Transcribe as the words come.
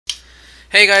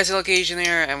Hey guys, Location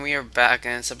here, and we are back,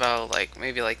 and it's about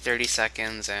maybe 30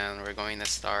 seconds, and we're going to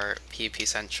start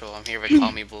PVPCentral. I'm here with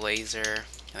Call Me Blazer,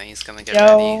 and he's gonna get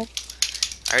ready. Yo,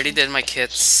 I already did my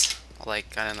kits, I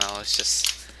don't know, it's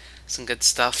just some good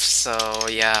stuff, so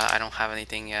yeah, I don't have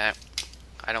anything yet.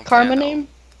 I don't Karma plan, oh, name?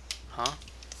 huh?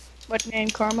 What name?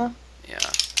 Karma? Yeah,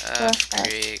 Yeah. F,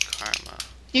 create, karma.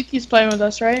 Yuki's playing with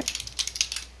us, right?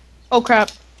 Oh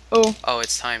crap. Oh, Oh,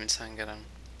 it's time, get him.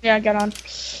 yeah, get on.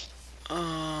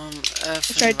 What F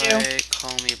should I do? invite,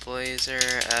 Call Me Blazer,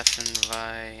 F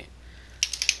invite,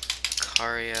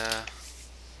 Karia.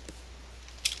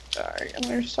 Sorry, I'm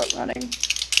gonna start running.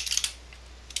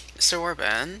 Mr.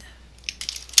 Warband?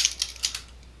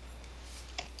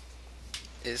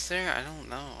 Is there? I don't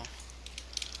know.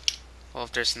 Well,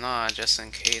 if there's not, just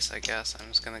in case, I guess I'm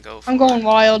just gonna go I'm for going it.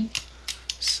 wild.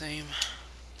 Same.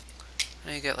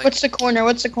 I get like What's the corner?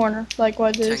 What's the corner? Like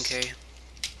what is? 10k.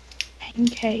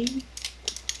 10k.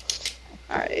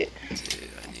 Alright. Dude,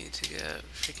 I need to get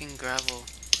freaking gravel.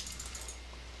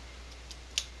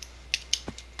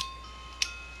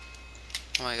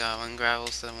 Oh my god, when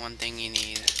gravel's the one thing you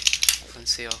need. Flint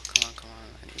seal, come on, come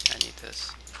on. I need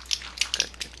this. Good,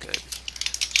 good, good.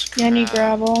 Yeah, I need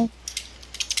Scrap. gravel.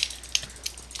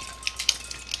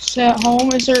 Sit at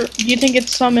home. Is there? Do you think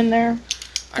it's some in there?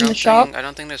 In the shop? I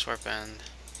don't think there's Warband.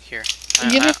 Here. Do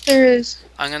you think there is?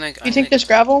 I'm You think gonna, there's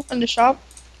gravel in the shop?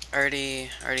 already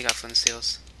got flint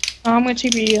seals. Oh, I'm gonna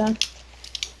TP you then.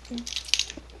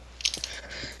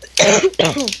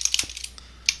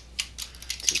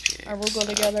 TPA. Alright, we'll go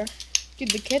together.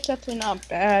 Dude, the kit's actually not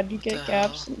bad. You The get hell?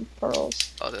 gaps and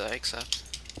pearls. Oh, did I accept?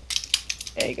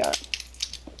 Yeah, you got it.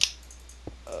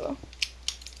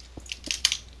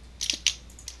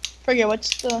 Forget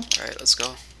what's the. Alright, let's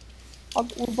go.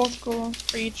 We'll both go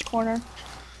for each corner.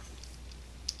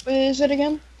 What is it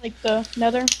again? Like the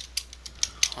nether?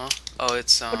 Huh? Oh,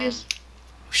 it's What is?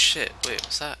 oh, shit. Wait,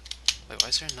 what's that? Wait, why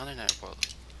is there another nether portal?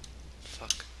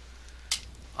 Fuck.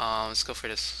 Let's go for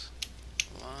this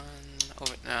one.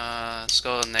 Over. Let's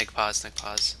go neg pause. Neg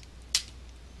pause.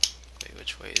 Wait,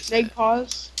 which way is Big it?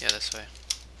 pause. Yeah, this way.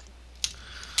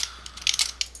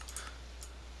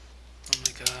 Oh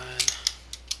my god.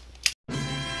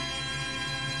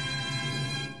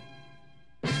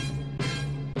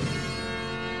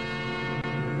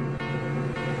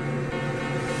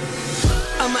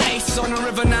 I'm an ace on the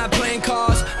river, not playing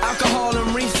cards. Alcohol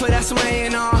and reefer, that's my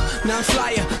A&R. Now I'm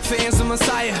flyer, fans of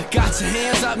Messiah. Got your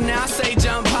hands up now, say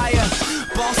jump higher.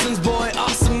 Boston's boy,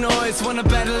 awesome noise. Wanna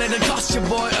battle it, accost your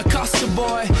boy, accost your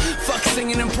boy. Fuck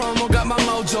singing in promo, got my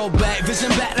mojo back. Vision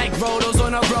back like Rodos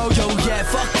on a rojo, yeah,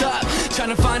 fucked up.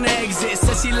 Tryna find the exit,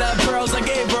 said she love pearls, I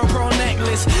gave her a pearl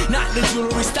necklace. Not the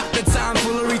jewelry, stop the time,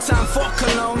 foolery time for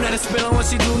cologne. That is spilling what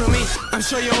she do to me. I'm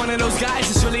sure you're one of those guys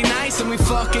that's really nice, and we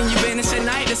fucking, you vanish at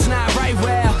night, that's not right.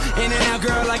 Well, in and out,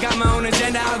 girl, I got my own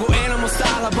agenda. I go animal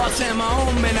style, I bought 10 my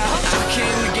own man. I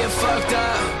came to get fucked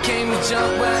up, came to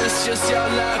jump, well, it's just your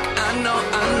luck. I know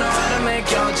how to make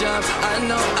y'all jump. I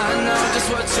know just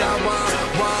what y'all want.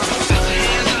 Got your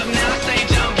hands up now, say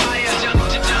jump higher, jump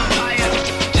higher,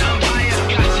 jump higher.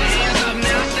 Got your hands up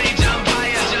now, say jump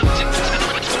higher,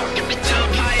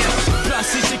 jump higher.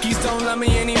 Plus these chickies don't love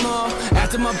me anymore.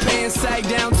 After my pants sag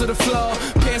down to the floor,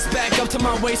 pants back up to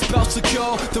my waist belt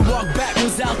secure. The walk back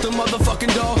was out the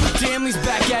motherfucking door. Sammy's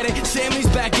back at it, Sammy's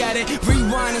back at it.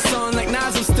 Rewind the song like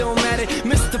Nas, I'm still mad at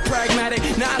Mr. Pragmatic,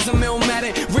 Nas, I'm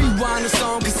illmatic. Rewind the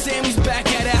song, cause Sammy's back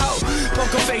at it. Ho,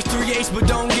 poker face 3H, but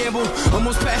don't gamble.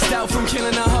 Almost passed out from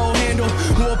killing a whole handle.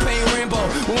 War pain Rambo,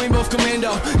 when we both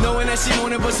commando. Knowing that she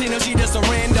want it, but she knows she just a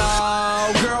rando.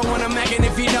 Girl, when I'm macking,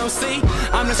 if you don't see,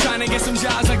 I'm just trying to get some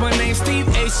jobs like my name's Steve.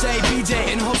 H.A.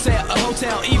 BJ in a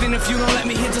hotel. Even if you don't let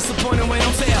me hit disappointing when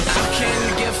I'm fair. I came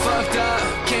to get fucked up,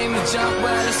 came to jump,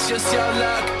 well, it's just your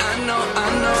luck. I know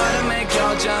how to make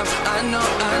y'all jump. I know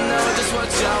just what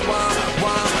y'all want.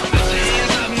 Got your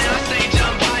hands up now, say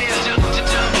jump higher,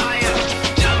 jump higher,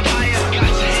 jump higher.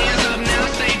 Got your hands up now,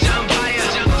 say jump higher,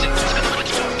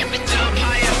 jump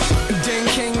higher. Ding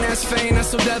King, that's fame, that's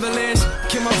so devilish.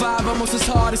 Kill my vibe almost as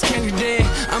hard as Kendrick did.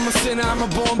 I'm a sinner, I'm a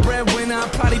born breadwinner. I'll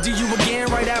probably do you again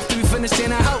right after we finish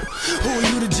dinner. Ho, who are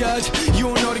you to judge?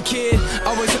 You don't know the kid.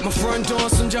 Always at my front door,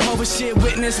 some Jehovah shit.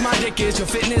 Witness my dick is your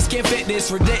fitness, can't fit this.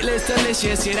 Ridiculous,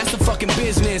 delicious, yeah, that's the fucking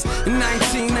business.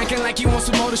 19, acting like you want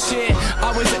some more shit.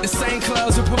 Always at the same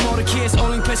clubs with promoter kids.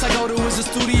 Only place I go to is the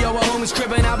studio, a homie's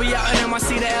crib, and I'll be out in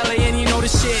NYC to LA, and you know the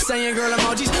shit. Saying girl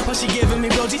emojis, while she giving me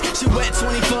blowsies. She wet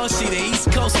 24, she the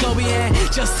East Coast Kobe, and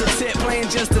just a tip, playing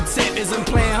just a tip isn't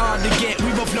playing hard to get.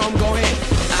 We both know I'm gon' hit.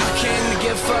 I came to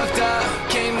get fucked up,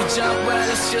 came to jump, well,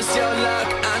 it's just your luck.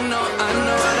 I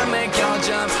know how to make y'all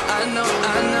jump. I know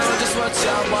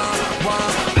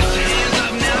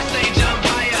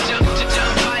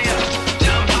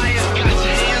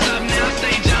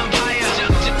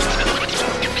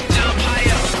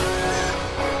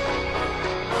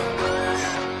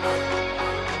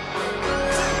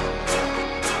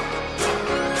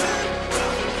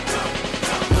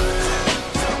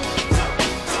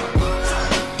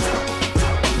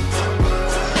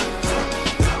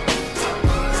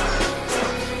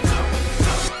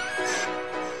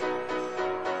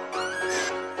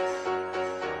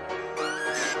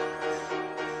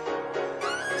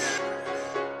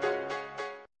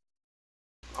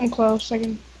I'm close. I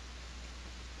can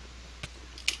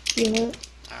feel it.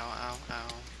 Ow, ow, ow.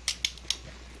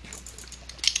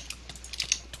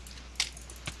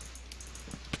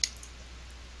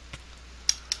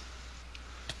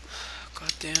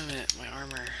 God damn it, my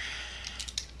armor.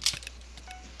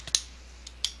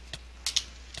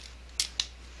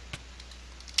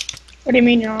 What do you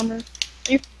mean your armor?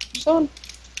 Are you stone?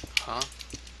 Huh?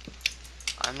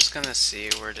 I'm just gonna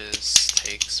see where this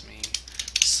takes me.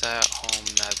 Set home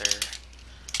nether.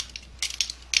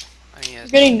 I need We're a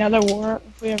getting another war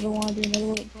if we ever want to do another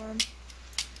war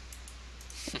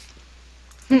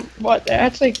farm. What?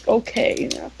 That's like okay,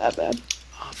 not that bad.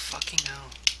 Oh, fucking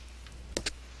hell.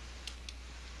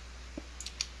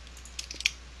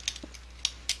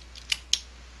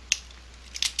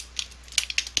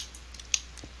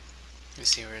 Let me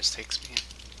see where this takes me.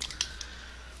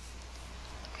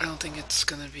 I don't think it's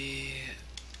gonna be...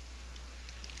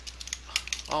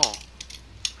 Oh,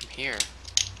 I'm here.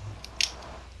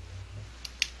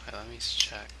 Wait, let me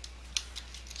check.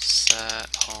 Set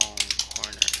home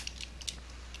corner.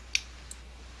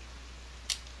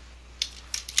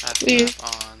 Please, FF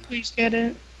on. please get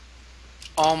it.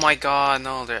 Oh my god,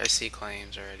 no, there I see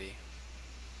claims already.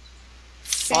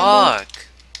 Scandal. Fuck!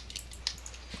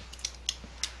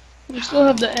 We still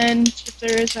have the end, if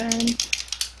there is an end.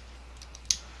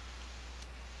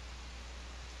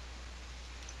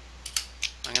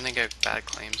 I'm gonna get bad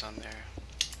claims on there.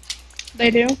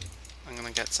 They do? I'm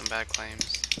gonna get some bad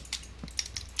claims.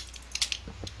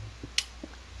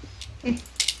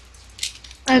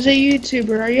 As a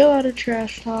YouTuber, are you allowed to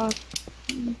trash talk?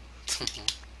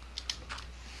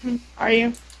 Are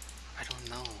you? I don't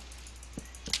know.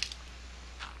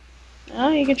 No,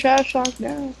 you can trash talk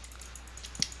now.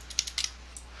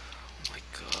 Oh my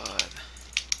god.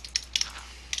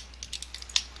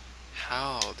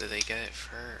 How did they get it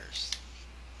first?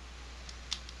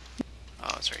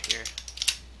 Oh, it's right here.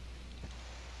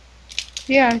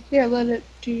 Yeah, let it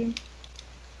to you.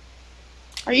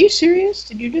 Are you serious?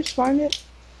 Did you just find it?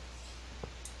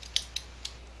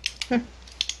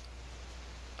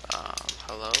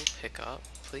 Hello? Pick up,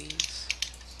 please?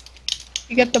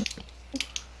 You get the...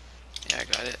 Yeah, I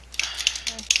got it.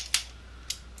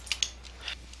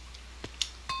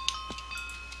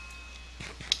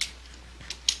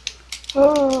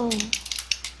 Oh.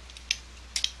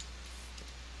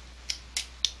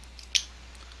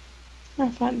 I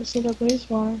find this little blaze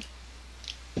bar.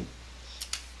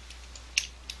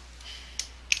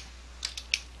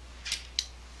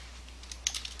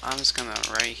 I'm just gonna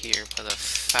right here put a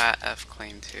fat F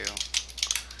claim too.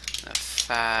 And a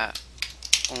fat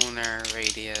owner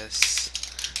radius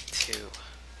 2.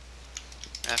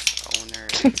 F owner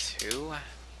 2?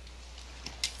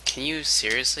 Can you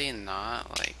seriously not,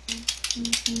 like...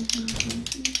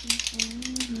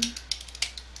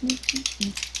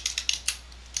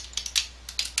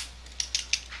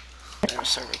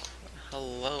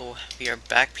 Hello, we are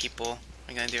back, people.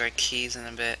 We're gonna do our keys in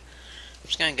a bit. I'm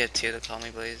just gonna get 2 to call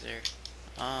me Blazer.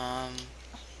 Where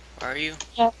are you?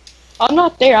 Yeah. I'm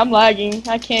not there, I'm lagging.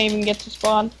 I can't even get to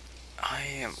spawn. I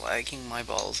am lagging my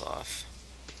balls off.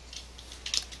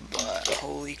 But,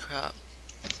 holy crap.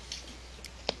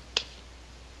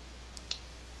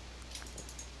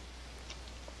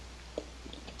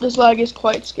 This lag is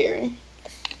quite scary.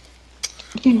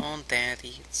 Oh,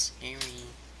 daddy, it's scary.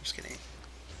 Just kidding.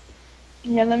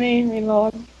 Yeah, let me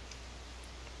relog.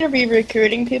 Are we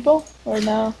recruiting people? Or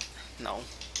no? No.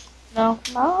 No.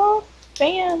 No.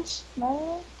 Fans.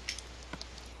 No.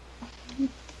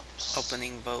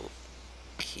 Opening vote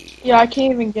key. Yeah, I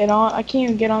can't even get on. I can't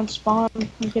even get on spawn.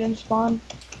 Get in spawn.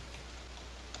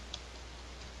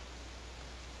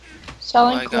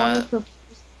 Selling Oh, corner for...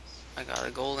 I got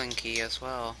a golden key as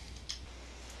well.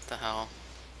 What the hell?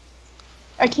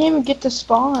 I can't even get to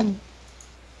spawn.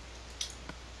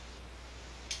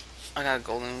 I got a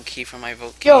golden key for my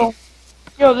vote key.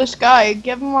 Yo, this guy,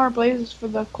 give him more blazes for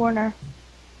the corner.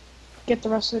 Get the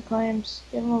rest of the claims.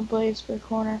 Give him a blaze for the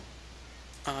corner.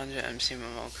 100 MC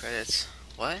Memo credits.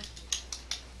 What?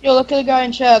 Yo, look at the guy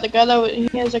in chat. The guy that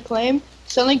he has a claim.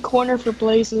 Selling corner for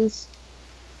blazes.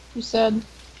 He said.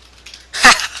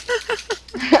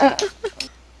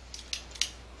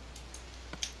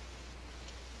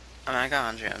 I got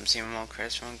 100 MC Memo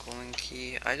credits from a golden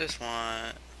key. I just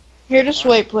want... Here, just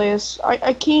wait, please. I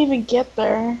can't even get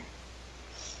there.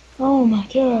 Oh my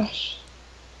gosh.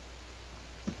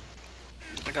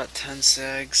 I got 10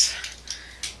 segs.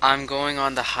 I'm going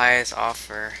on the highest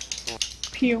offer.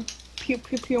 Pew. Pew,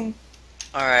 pew, pew.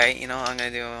 Alright, you know what I'm gonna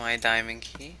do with my diamond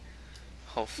key?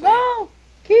 Hopefully. No!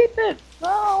 Keep it!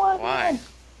 No, Why?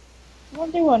 I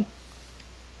want to do one.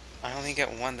 I only get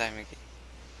 1 diamond key.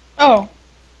 Oh,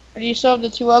 do you still have the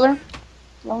 2 other?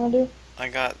 What I'm gonna do? I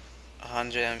got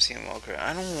 100 MC Moker.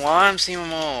 I don't want MC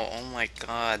Mo. Oh my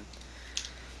god.